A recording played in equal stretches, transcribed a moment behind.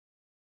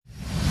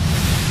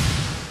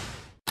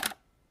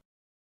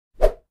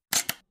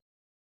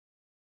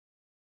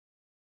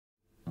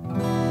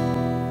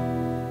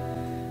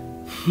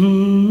कैसे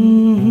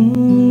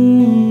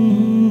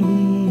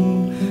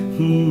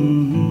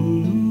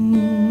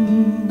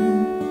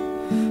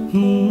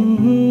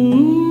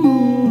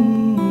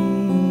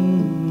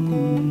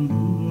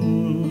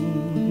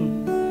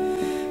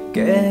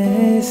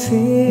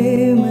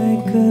मैं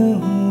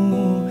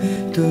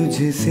कहूँ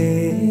तुझसे,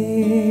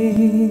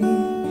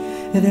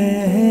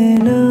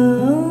 रहना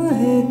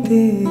है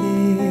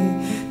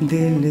तेरे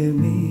दिल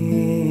में।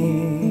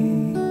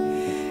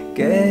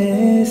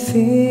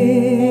 कैसे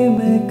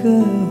मैं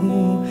कहूँ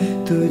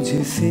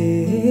तुझसे,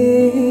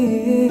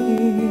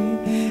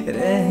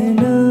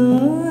 रहना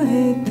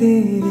है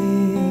तेरे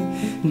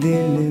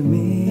दिल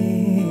में।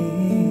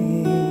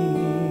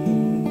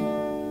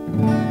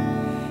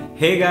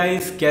 हे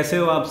गाइस, कैसे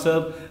हो आप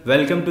सब।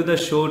 Welcome to the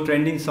show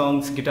trending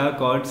songs guitar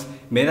chords.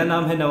 मेरा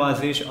नाम है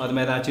नवाजिश और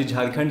मैं रांची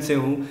झारखंड से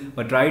हूँ,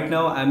 but right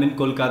now I am in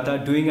Kolkata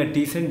doing a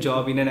decent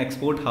job in an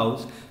export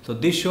house. So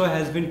this show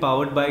has been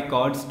powered by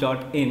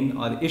Chords.in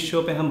और इस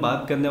शो पे हम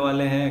बात करने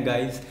वाले हैं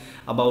guys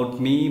about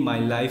me, my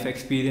life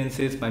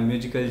experiences, my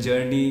musical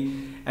journey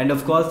end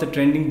of course the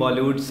trending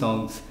Bollywood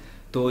songs.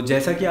 तो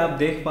जैसा कि आप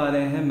देख पा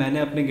रहे हैं, मैंने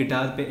अपने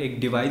गिटार पे एक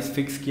डिवाइस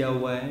फिक्स किया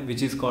हुआ है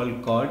विच इज़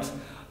कॉल्ड कॉर्ड्स,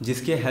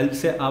 जिसके हेल्प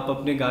से आप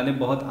अपने गाने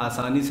बहुत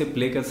आसानी से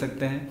प्ले कर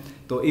सकते हैं।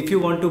 तो if you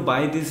want to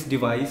by this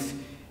device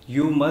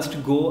you must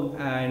go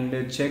and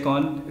check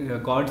on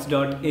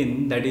Chords.in,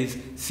 that is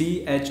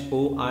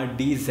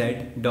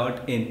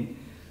Chordz.in।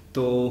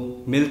 तो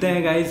मिलते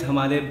हैं गाइज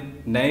हमारे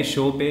नए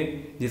शो पे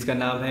जिसका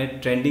नाम है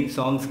ट्रेंडिंग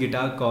सॉन्ग्स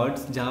गिटार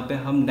कॉर्ड्स, जहाँ पे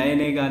हम नए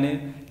नए गाने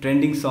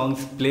ट्रेंडिंग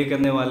सॉन्ग्स प्ले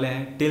करने वाले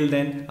हैं। टिल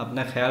देन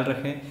अपना ख्याल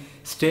रखें,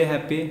 stay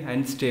happy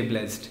and stay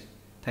blessed.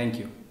 Thank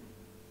you.